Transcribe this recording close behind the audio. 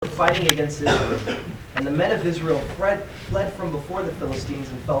fighting against Israel. And the men of Israel fled from before the Philistines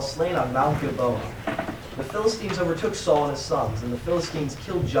and fell slain on Mount Gilboa. The Philistines overtook Saul and his sons, and the Philistines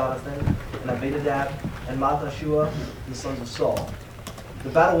killed Jonathan and Abinadab and Malchishua, the sons of Saul. The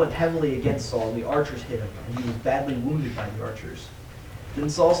battle went heavily against Saul, and the archers hit him, and he was badly wounded by the archers.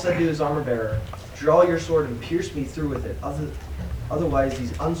 Then Saul said to his armor-bearer, "Draw your sword and pierce me through with it. Otherwise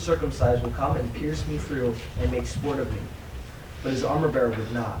these uncircumcised will come and pierce me through and make sport of me." But his armor-bearer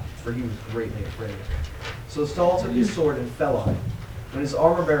would not, for he was greatly afraid. So Saul took his sword and fell on it. When his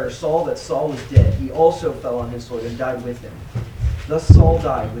armor-bearer saw that Saul was dead, he also fell on his sword and died with him. Thus Saul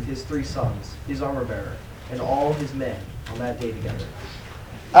died with his 3 sons, his armor-bearer, and all his men on that day together.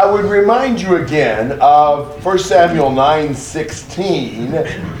 I would remind you again of 1 Samuel 9:16.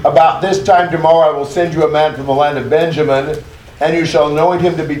 About this time tomorrow I will send you a man from the land of Benjamin, and you shall anoint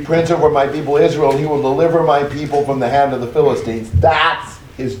him to be prince over my people Israel, and he will deliver my people from the hand of the Philistines. That's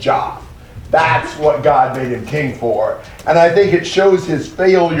his job. That's what God made him king for. And I think it shows his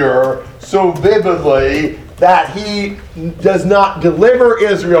failure so vividly that he does not deliver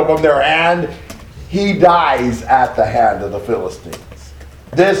Israel from their hand. He dies at the hand of the Philistines.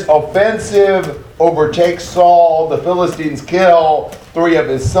 This offensive overtakes Saul. The Philistines kill 3 of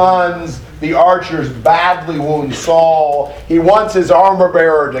his sons. The archers badly wound Saul. He wants his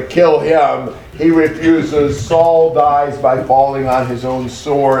armor-bearer to kill him. He refuses. Saul dies by falling on his own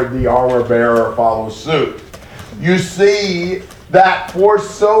sword. The armor-bearer follows suit. You see that for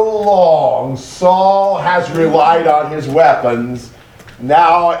so long, Saul has relied on his weapons.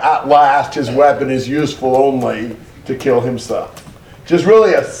 Now, at last, his weapon is useful only to kill himself. Just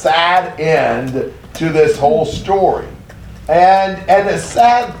really a sad end to this whole story. And a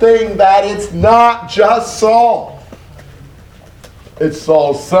sad thing that it's not just Saul. It's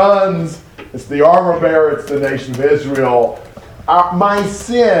Saul's sons, it's the armor-bearer, it's the nation of Israel. My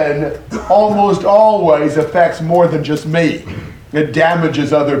sin almost always affects more than just me. It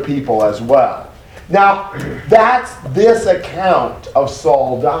damages other people as well. Now, that's this account of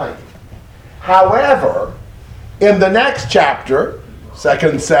Saul dying. However, in the next chapter,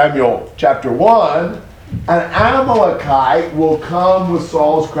 2 Samuel chapter 1, an Amalekite will come with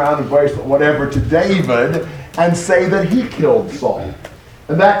Saul's crown and bracelet, whatever, to David and say that he killed Saul.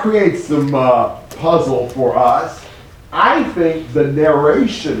 And that creates some puzzle for us. I think the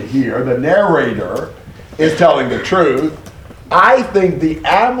narration here, the narrator, is telling the truth. I think the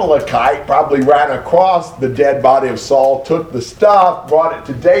Amalekite probably ran across the dead body of Saul, took the stuff, brought it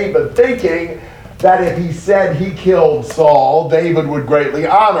to David, thinking that if he said he killed Saul, David would greatly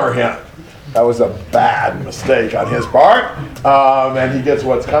honor him. That was a bad mistake on his part, and he gets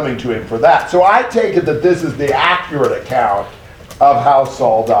what's coming to him for that. So I take it that this is the accurate account of how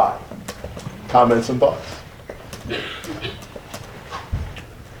Saul died. Comments and thoughts?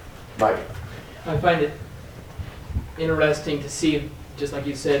 Mike? I find it interesting to see, just like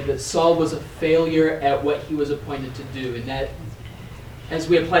you said, that Saul was a failure at what he was appointed to do, and that as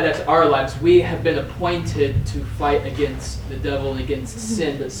we apply that to our lives, we have been appointed to fight against the devil and against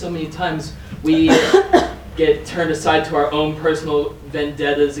sin, but so many times we get turned aside to our own personal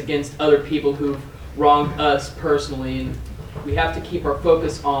vendettas against other people who've wronged us personally, and we have to keep our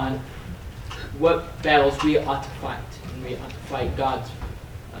focus on what battles we ought to fight, and we ought to fight God's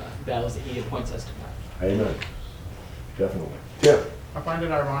battles that he appoints us to fight. Amen. Definitely. Yeah. I find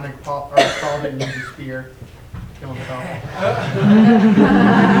it ironic Saul didn't use a spear. Good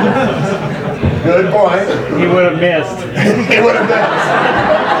point. He would have missed. He would have missed.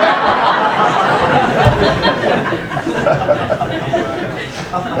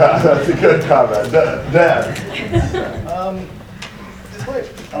 That's a good comment. Dad.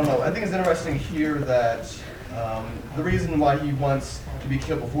 I don't know. I think it's interesting here that the reason why he wants to be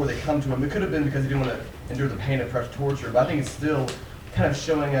killed before they come to him, it could have been because he didn't want to endure the pain and pressure torture, but I think it's still kind of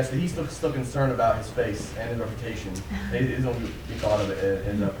showing us that he's still concerned about his face and his reputation. He doesn't be thought of it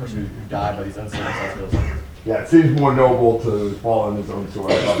as a person who died by these uncircumcised Philistines. Yeah, it seems more noble to fall on his own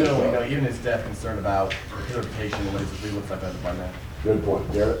sword. Still, even his death, concerned about his reputation and what he looks like by now. Good point,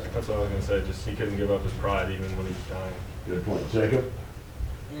 Garrett. That's what I was going to say. Just he couldn't give up his pride even when he was dying. Good point, Jacob.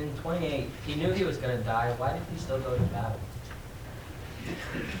 In 28, he knew he was going to die. Why did he still go to battle?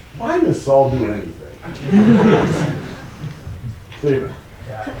 Why does Saul do anything? Stephen.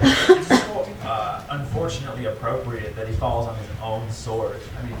 Yeah, it's so unfortunately appropriate that he falls on his own sword.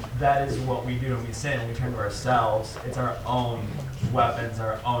 I mean, that is what we do when we sin. When we turn to ourselves, it's our own weapons,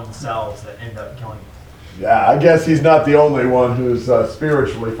 our own selves that end up killing us. Yeah, I guess he's not the only one who's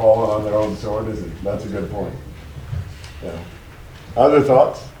spiritually fallen on their own sword, is he? That's a good point. Yeah. Other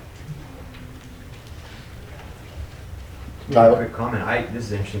thoughts? Tyler? Quick comment. This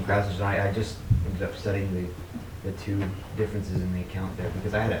is an interesting passage. I just ended up studying the two differences in the account there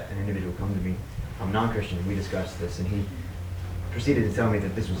because I had an individual come to me, non-Christian, and we discussed this, and he proceeded to tell me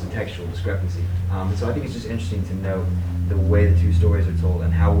that this was a textual discrepancy. And so I think it's just interesting to note the way the two stories are told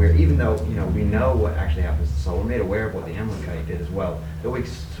and how even though we know what actually happens to Saul, we're made aware of what the Amalekite did as well, so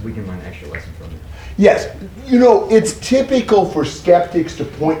we can learn an extra lesson from it. Yes, it's typical for skeptics to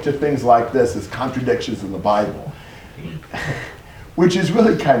point to things like this as contradictions in the Bible, which is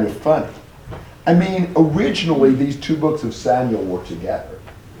really kind of funny. I mean, originally these two books of Samuel were together.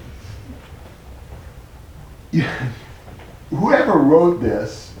 Whoever wrote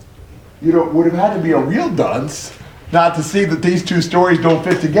this, would have had to be a real dunce not to see that these two stories don't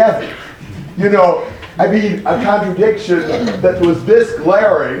fit together. A contradiction that was this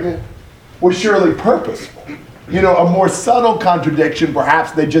glaring was surely purposeful. A more subtle contradiction,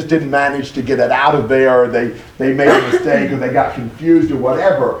 perhaps they just didn't manage to get it out of there, or they made a mistake, or they got confused, or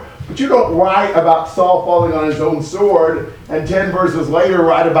whatever. But you don't write about Saul falling on his own sword, and 10 verses later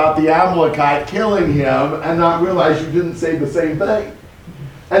write about the Amalekite killing him, and not realize you didn't say the same thing.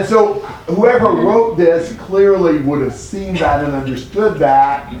 And so whoever wrote this clearly would have seen that and understood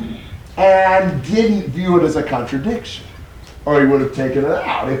that, and didn't view it as a contradiction, or he would have taken it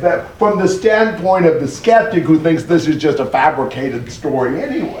out. From the standpoint of the skeptic who thinks this is just a fabricated story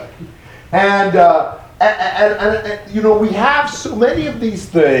anyway. And we have so many of these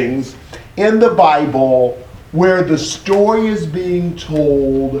things in the Bible where the story is being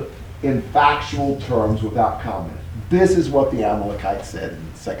told in factual terms without comment. This is what the Amalekite said in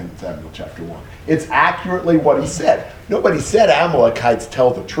 2 Samuel chapter 1. It's accurately what he said. Nobody said Amalekites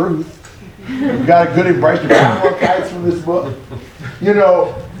tell the truth. You've got a good impression of Amalekites from this book. When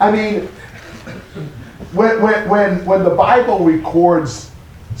the Bible records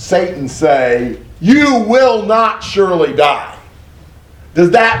Satan say, "You will not surely die,"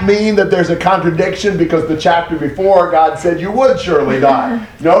 does that mean that there's a contradiction because the chapter before God said you would surely die?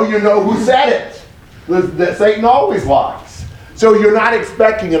 No, you know who said it. That Satan always lies. So you're not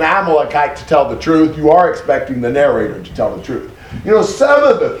expecting an Amalekite to tell the truth. You are expecting the narrator to tell the truth. Some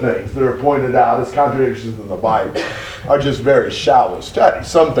of the things that are pointed out as contradictions in the Bible are just very shallow studies.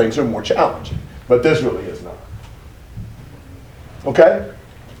 Some things are more challenging, but this really is not. Okay?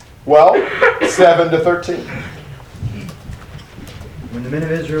 Well, 7-13. When the men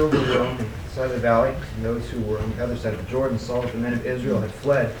of Israel who were on the side of the valley and those who were on the other side of the Jordan saw that the men of Israel had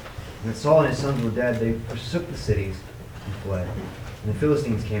fled, and that Saul and his sons were dead, they forsook the cities and fled. And the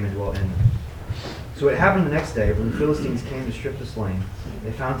Philistines came and dwelt in them. So it happened the next day, when the Philistines came to strip the slain,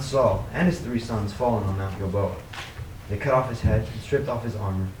 they found Saul and his 3 sons fallen on Mount Gilboa. They cut off his head and stripped off his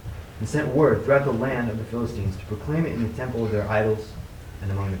armor, and sent word throughout the land of the Philistines to proclaim it in the temple of their idols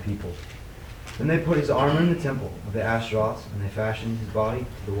and among the people. Then they put his armor in the temple of the Ashtaroth, and they fashioned his body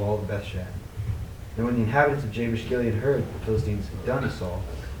to the wall of Bethshan. Then when the inhabitants of Jabesh Gilead heard that the Philistines had done to Saul,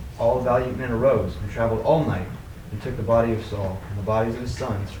 all the valiant men arose and traveled all night and took the body of Saul and the bodies of his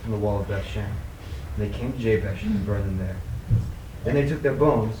sons from the wall of Bethshan. And they came to Jabesh and burned them there. Then they took their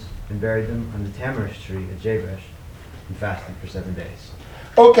bones and buried them under the tamarisk tree at Jabesh and fasted for 7 days.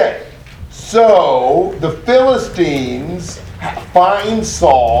 Okay, so the Philistines find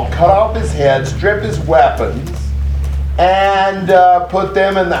Saul, cut off his head, strip his weapons, and put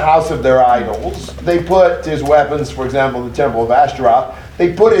them in the house of their idols. They put his weapons, for example, in the temple of Ashtaroth.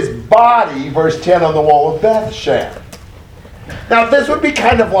 They put his body, verse 10, on the wall of Bethshan. Now, this would be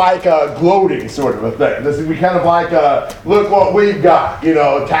kind of like a gloating sort of a thing. This would be kind of like a, look what we've got.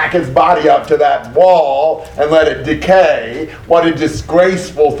 Tack his body up to that wall and let it decay. What a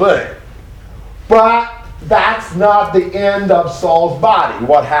disgraceful thing. But that's not the end of Saul's body.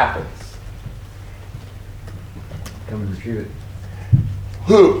 What happens? Come and retrieve it.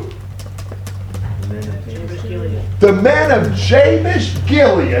 Who? The men of Jabesh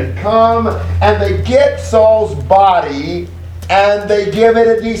Gilead come and they get Saul's body and they give it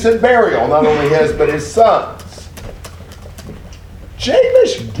a decent burial. Not only his, but his sons.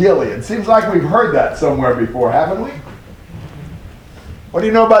 Jabesh Gilead. Seems like we've heard that somewhere before, haven't we? What do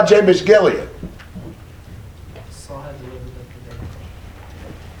you know about Jabesh Gilead?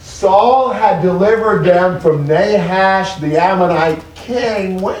 Saul had delivered them from Nahash, the Ammonite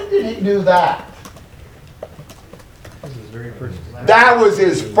king. When did he do that? That was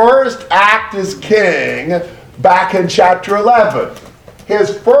his first act as king back in chapter 11.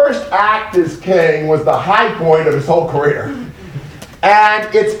 His first act as king was the high point of his whole career.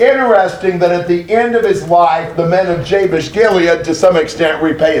 And it's interesting that at the end of his life, the men of Jabesh Gilead to some extent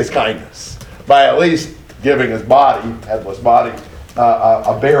repay his kindness by at least giving his body, headless body,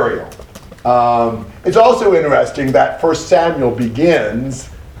 a burial. It's also interesting that 1 Samuel begins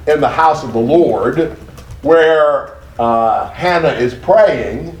in the house of the Lord, where Hannah is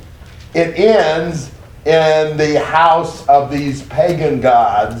praying. It ends in the house of these pagan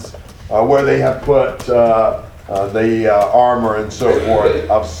gods, where they have put the armor and so forth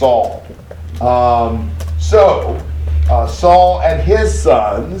of Saul. Saul and his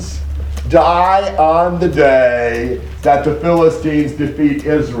sons die on the day that the Philistines defeat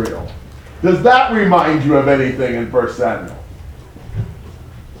Israel. Does that remind you of anything in 1 Samuel?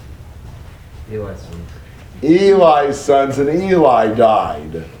 Eli's sons. Eli's sons and Eli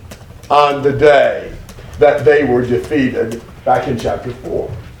died on the day that they were defeated back in chapter 4.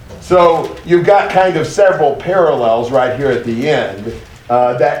 So you've got kind of several parallels right here at the end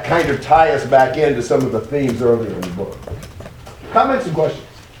that kind of tie us back into some of the themes earlier in the book. Comments and questions?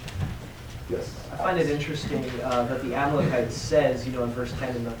 Yes. I find it interesting that the Amalekite says, in verse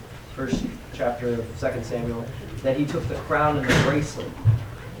 10 in the first chapter of 2 Samuel, that he took the crown and the bracelet.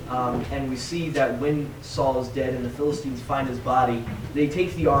 And we see that when Saul is dead and the Philistines find his body, they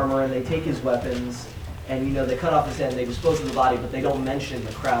take the armor and they take his weapons, and they cut off his head and they dispose of the body, but they don't mention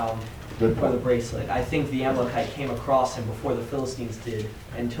the crown or the bracelet. I think the Amalekite came across him before the Philistines did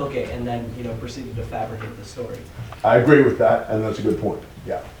and took it, and then proceeded to fabricate the story. I agree with that, and that's a good point.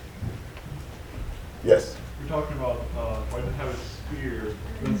 Yeah. Yes. You're talking about why didn't have a spear.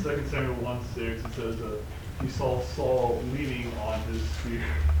 In 2 Samuel 1:6, it says he saw Saul leaning on his spear,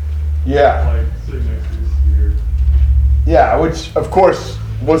 Yeah. like sitting next to his spear. Yeah, which of course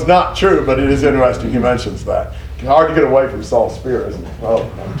was not true, but it is interesting he mentions that. Hard to get away from Saul's spear, isn't it? Well,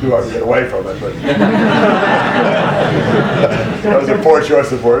 too hard to get away from it, but that was a poor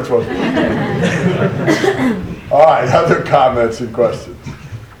choice of words, wasn't it? All right, other comments and questions?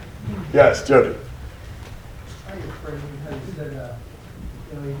 Yes, Jody. I think it's pretty because he said,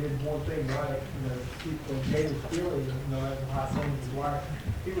 he did one thing right, people gave his feelings, as a high son of his wife,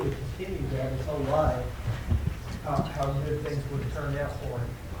 he would have continued that his whole life, how good things would have turned out for him.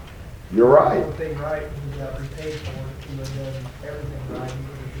 You're right. One thing right, he got repaid for it, he would have done everything right, he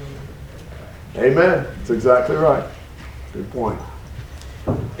would have done Amen. That's exactly right. Good point.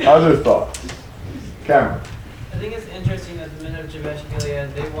 Other thoughts? Cameron. I think it's interesting that the men of Jabesh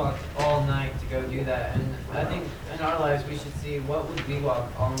Gilead, they walked all night to go do that. And I think in our lives we should see what would we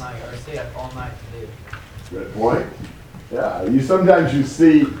walk all night or stay up all night to do. Good point. Yeah, sometimes you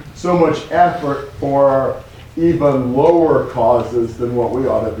see so much effort for even lower causes than what we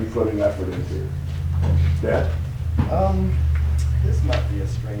ought to be putting effort into. Yeah? This might be a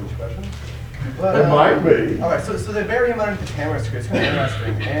strange question. But, It might be. All right, so they bury him underneath the tamarisk tree. It's kind of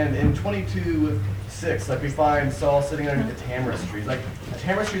interesting. And in 22:6, we find Saul sitting underneath the tamarisk tree. A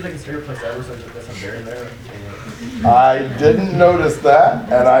tamarisk tree is his favorite place ever, so that's him buried there. I didn't notice that,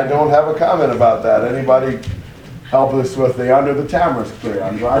 and I don't have a comment about that. Anybody help us with the under the tamarisk tree?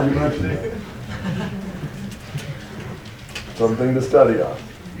 I'm glad you mentioned it. Something to study on.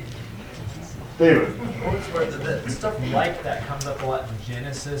 Steven. The stuff like that comes up a lot in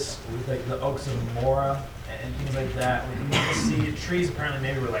Genesis with the oaks of Morah and things like that. You see trees apparently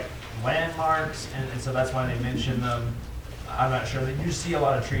maybe were landmarks, and so that's why they mention them. I'm not sure. You see a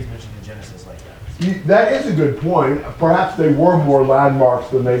lot of trees mentioned in Genesis like that. That is a good point. Perhaps they were more landmarks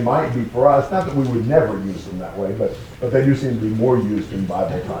than they might be for us. Not that we would never use them that way, but they do seem to be more used in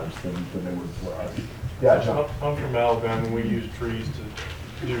Bible times than they would for us. Yeah, John. I'm from Alabama, and we use trees to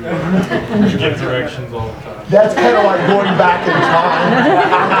give directions all the time. That's kind of like going back in time.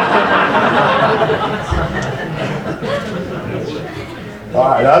 All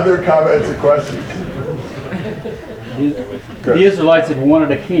right, other comments or questions? The Israelites had wanted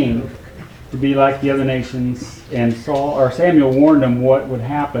a king to be like the other nations, and Samuel warned them what would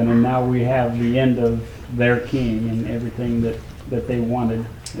happen, and now we have the end of their king and everything that they wanted.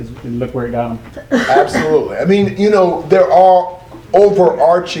 And look where it got them. Absolutely. I mean, there are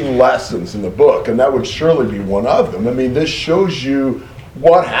overarching lessons in the book, and that would surely be one of them. I mean, this shows you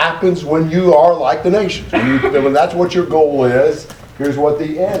what happens when you are like the nations. When that's what your goal is, here's what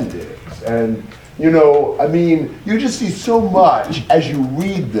the end is. And, you just see so much as you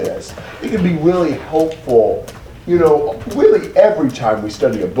read this. It can be really helpful, really every time we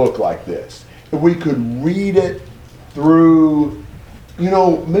study a book like this. If we could read it through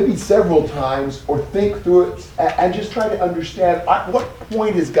maybe several times, or think through it and just try to understand what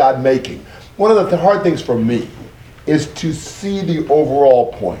point is God making. One of the hard things for me is to see the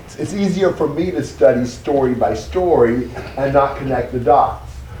overall points. It's easier for me to study story by story and not connect the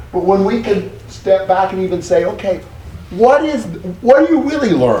dots. But when we can step back and even say, okay, what do you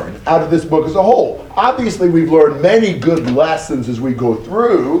really learn out of this book as a whole? Obviously, we've learned many good lessons as we go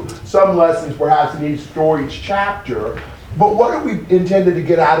through, some lessons perhaps in each story, each chapter, but what are we intended to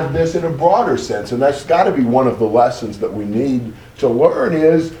get out of this in a broader sense? And that's got to be one of the lessons that we need to learn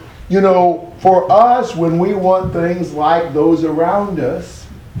is, for us, when we want things like those around us,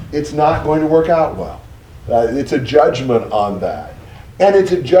 it's not going to work out well. It's a judgment on that. And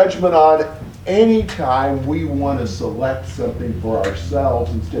it's a judgment on any time we want to select something for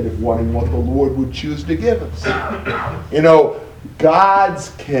ourselves instead of wanting what the Lord would choose to give us. God's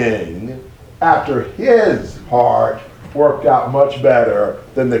king, after his heart, worked out much better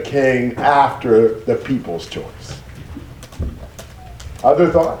than the king after the people's choice. Other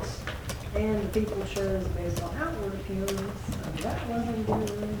thoughts? And the people chose based on outward appearance, and that wasn't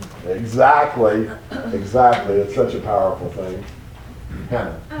good. Exactly. It's such a powerful thing.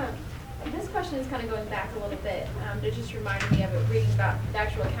 Hannah. This question is kind of going back a little bit. It just reminded me of it reading about the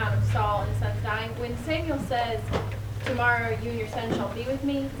actual account of Saul and his sons dying. When Samuel says, "Tomorrow you and your son shall be with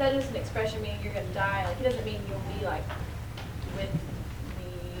me," that is an expression meaning you're going to die. Like, it doesn't mean you'll be like with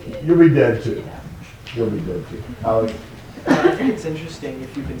me. You'll be dead too. You'll be dead too. Alex? I think it's interesting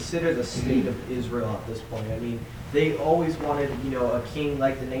if you consider the state of Israel at this point. I mean, they always wanted, a king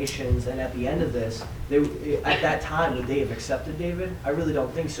like the nations, and at the end of this, at that time, would they have accepted David? I really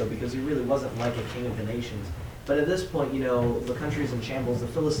don't think so, because he really wasn't like a king of the nations. But at this point, the country's in shambles, the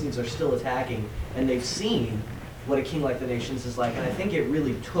Philistines are still attacking, and they've seen what a king like the nations is like, and I think it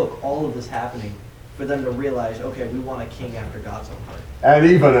really took all of this happening for them to realize, okay, we want a king after God's own heart. And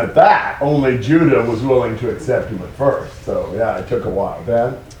even at that, only Judah was willing to accept him at first. So, yeah, it took a while.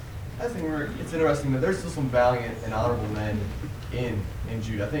 Ben? I think it's interesting that there's still some valiant and honorable men in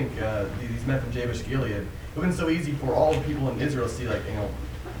Judah. I think these men from Jabesh Gilead, it would have been so easy for all the people in Israel to see,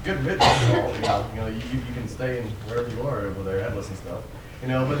 good riddance, you can stay in wherever you are over there, headless and stuff.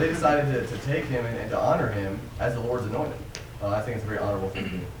 But they decided to take him and to honor him as the Lord's anointed. I think it's a very honorable thing to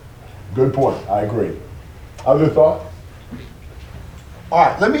do. Good point. I agree. Other thoughts? All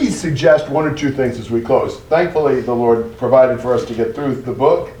right, let me suggest one or two things as we close. Thankfully, the Lord provided for us to get through the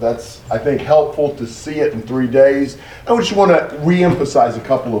book. That's, I think, helpful to see it in 3 days. I just want to re-emphasize a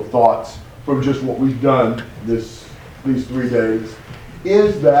couple of thoughts from just what we've done these 3 days,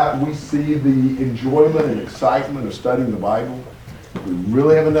 is that we see the enjoyment and excitement of studying the Bible. We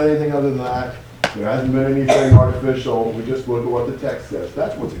really haven't done anything other than that. There hasn't been anything artificial. We just look at what the text says.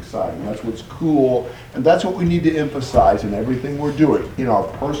 That's what's exciting. That's what's cool. And that's what we need to emphasize in everything we're doing. In our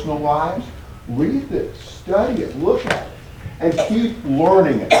personal lives, read this, study it, look at it, and keep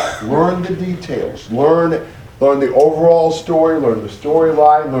learning it. Learn the details. Learn the overall story, learn the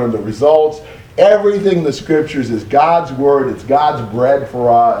storyline, learn the results. Everything in the scriptures is God's word. It's God's bread for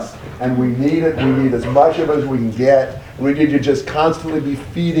us. And we need it. We need as much of it as we can get. And we need to just constantly be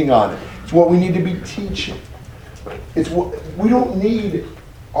feeding on it. It's what we need to be teaching. We don't need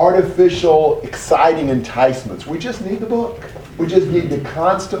artificial, exciting enticements. We just need the book. We just need to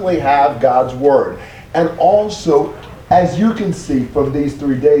constantly have God's word. And also, as you can see from these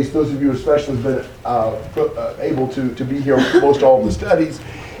 3 days, those of you especially who have been able to be here with most all of the studies,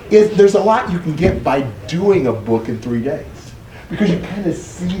 there's a lot you can get by doing a book in 3 days. Because you kind of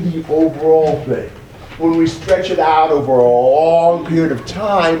see the overall thing. When we stretch it out over a long period of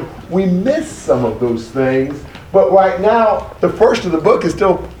time, we miss some of those things. But right now, the first of the book is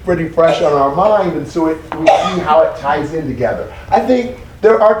still pretty fresh on our mind, and so we see how it ties in together. I think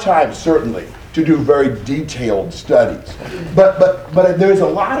there are times, certainly, to do very detailed studies. But there's a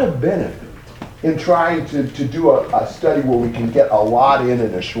lot of benefit in trying to do a study where we can get a lot in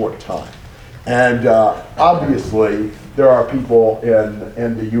a short time. And obviously, there are people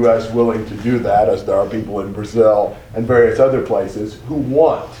in the U.S. willing to do that, as there are people in Brazil and various other places who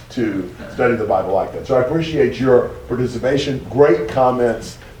want to study the Bible like that. So I appreciate your participation. Great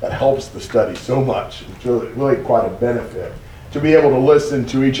comments. That helps the study so much. It's really quite a benefit to be able to listen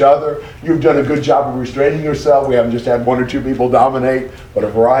to each other. You've done a good job of restraining yourself. We haven't just had 1 or 2 people dominate, but a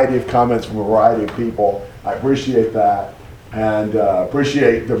variety of comments from a variety of people. I appreciate that. And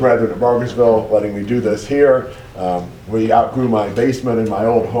appreciate the brethren at Bargersville letting me do this here. We outgrew my basement in my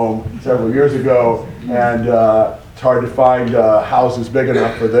old home several years ago, and it's hard to find houses big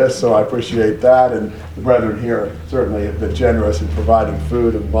enough for this, so I appreciate that. And the brethren here certainly have been generous in providing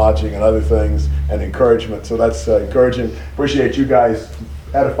food and lodging and other things and encouragement, so that's encouraging. Appreciate you guys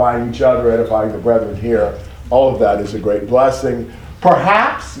edifying each other, edifying the brethren here. All of that is a great blessing.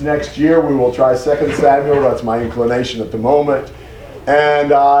 Perhaps next year we will try 2 Samuel. That's my inclination at the moment.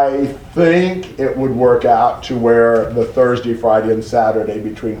 And I think it would work out to where the Thursday, Friday, and Saturday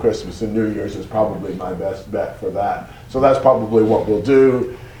between Christmas and New Year's is probably my best bet for that. So that's probably what we'll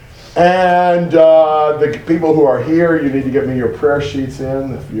do. And the people who are here, you need to get me your prayer sheets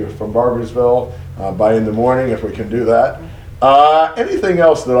in if you're from Barbersville by in the morning, if we can do that. Anything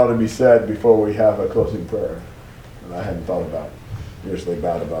else that ought to be said before we have a closing prayer? And I hadn't thought about usually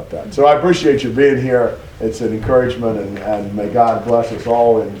bad about that. So I appreciate you being here. It's an encouragement, and may God bless us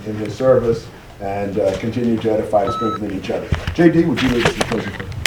all in his service and continue to edify and strengthen each other. JD, would you lead us in closing prayer?